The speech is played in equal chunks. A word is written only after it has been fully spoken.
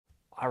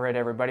All right,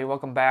 everybody,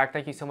 welcome back.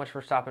 Thank you so much for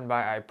stopping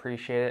by. I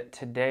appreciate it.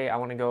 Today, I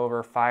want to go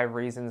over 5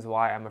 reasons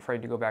why I'm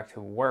afraid to go back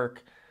to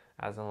work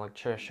as an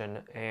electrician.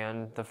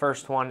 And the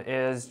first one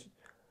is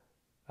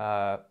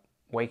uh,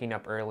 waking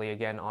up early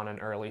again on an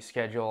early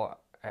schedule.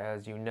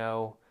 As you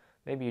know,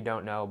 maybe you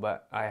don't know,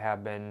 but I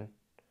have been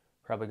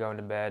probably going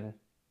to bed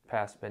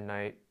past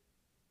midnight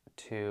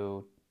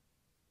to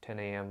 10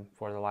 a.m.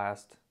 for the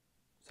last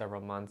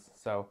several months.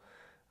 So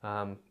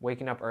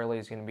waking up early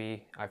is going to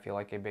be, I feel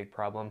like, a big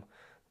problem.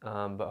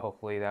 But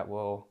hopefully that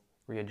will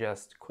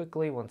readjust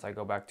quickly once I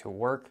go back to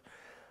work.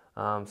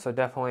 So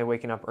definitely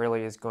waking up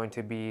early is going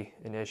to be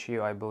an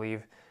issue, I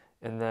believe.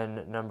 And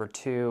then number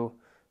 2,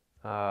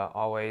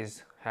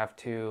 always have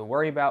to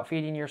worry about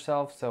feeding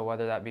yourself. So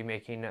whether that be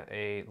making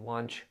a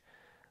lunch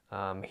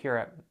here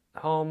at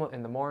home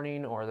in the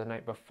morning or the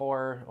night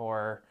before,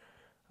 or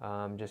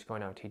just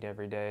going out to eat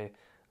every day.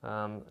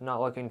 Not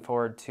looking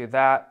forward to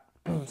that.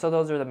 So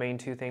those are the main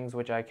 2 things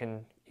which I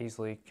can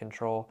easily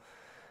control.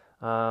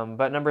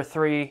 But number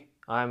 3,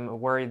 I'm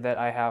worried that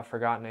I have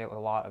forgotten a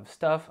lot of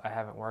stuff. I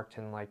haven't worked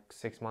in like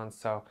 6 months,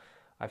 so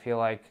I feel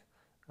like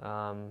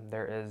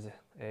there is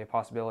a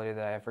possibility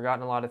that I've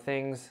forgotten a lot of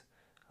things,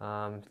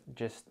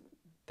 just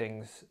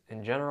things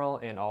in general,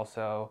 and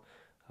also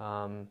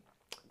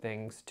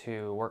things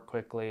to work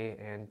quickly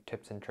and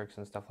tips and tricks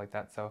and stuff like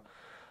that. So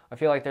I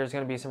feel like there's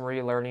going to be some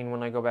relearning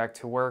when I go back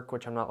to work,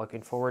 which I'm not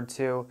looking forward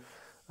to.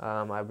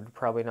 I would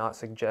probably not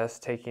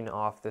suggest taking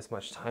off this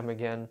much time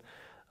again.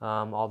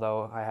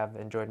 Although I have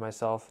enjoyed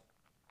myself,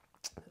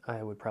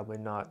 I would probably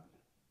not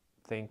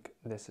think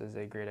this is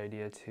a great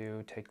idea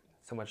to take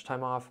so much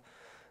time off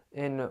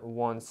in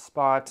one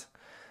spot.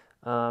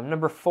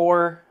 Number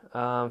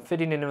 4,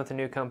 fitting in with a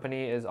new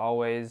company is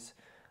always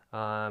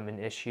an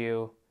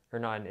issue, or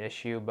not an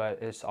issue, but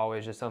it's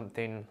always just some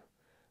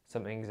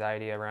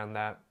anxiety around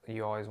that.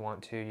 You always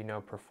want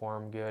to,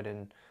 perform good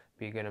and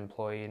be a good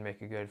employee and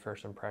make a good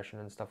first impression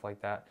and stuff like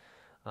that.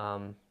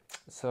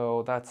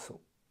 So that's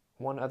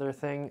one other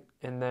thing.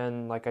 And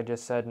then, like I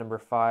just said, number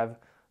 5,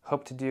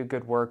 hope to do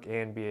good work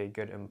and be a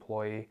good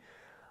employee.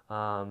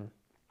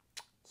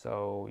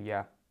 So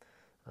yeah,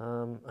 I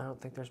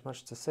don't think there's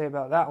much to say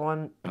about that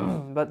one.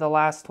 But the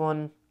last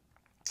one,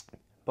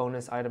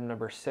 bonus item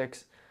number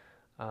 6,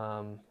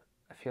 I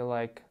feel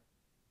like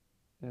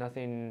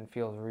nothing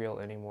feels real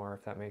anymore,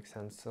 if that makes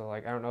sense. So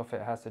like, I don't know if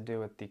it has to do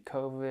with the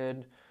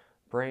COVID,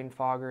 brain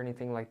fog, or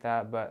anything like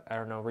that, but I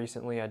don't know,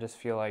 recently I just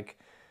feel like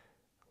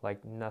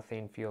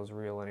nothing feels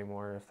real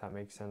anymore, if that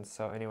makes sense.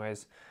 So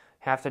anyways,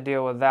 have to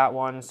deal with that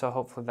one, so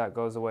hopefully that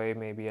goes away.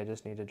 Maybe I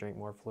just need to drink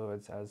more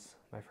fluids, as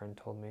my friend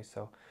told me.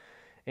 So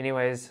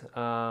anyways,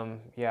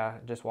 yeah,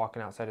 just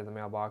walking outside of the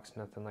mailbox,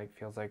 nothing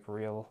feels like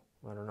real.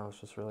 I don't know, it's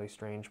just really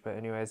strange. But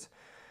anyways,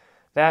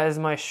 that is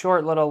my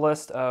short little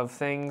list of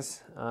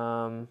things.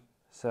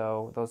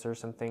 So those are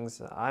some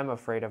things I'm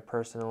afraid of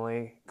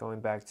personally going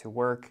back to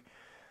work.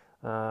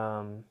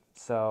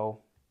 So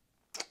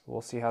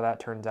we'll see how that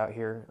turns out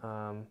here.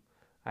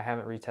 I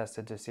haven't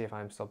retested to see if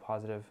I'm still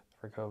positive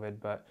for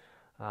COVID, but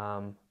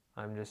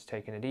I'm just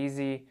taking it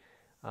easy,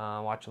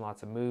 watching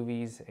lots of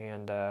movies,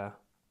 and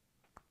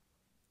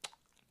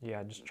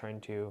yeah, just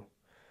trying to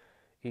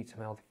eat some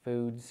healthy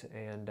foods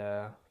and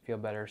feel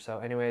better. So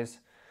anyways,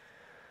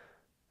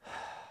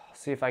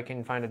 see if I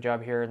can find a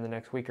job here in the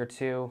next week or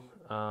 2,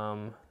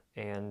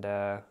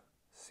 and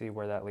see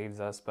where that leaves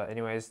us. But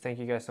anyways, thank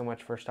you guys so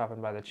much for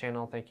stopping by the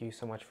channel. Thank you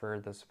so much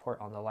for the support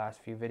on the last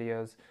few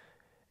videos.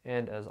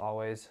 And as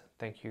always,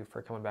 thank you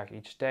for coming back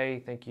each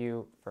day. Thank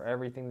you for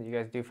everything that you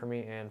guys do for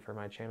me and for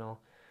my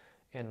channel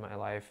and my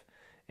life.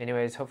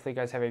 Anyways, hopefully you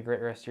guys have a great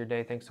rest of your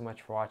day. Thanks so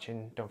much for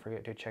watching. Don't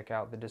forget to check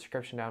out the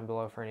description down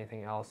below for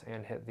anything else,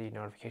 and hit the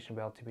notification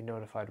bell to be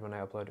notified when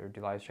I upload or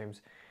do live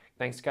streams.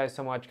 Thanks guys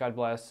so much. God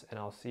bless, and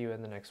I'll see you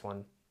in the next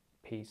one.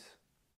 Peace.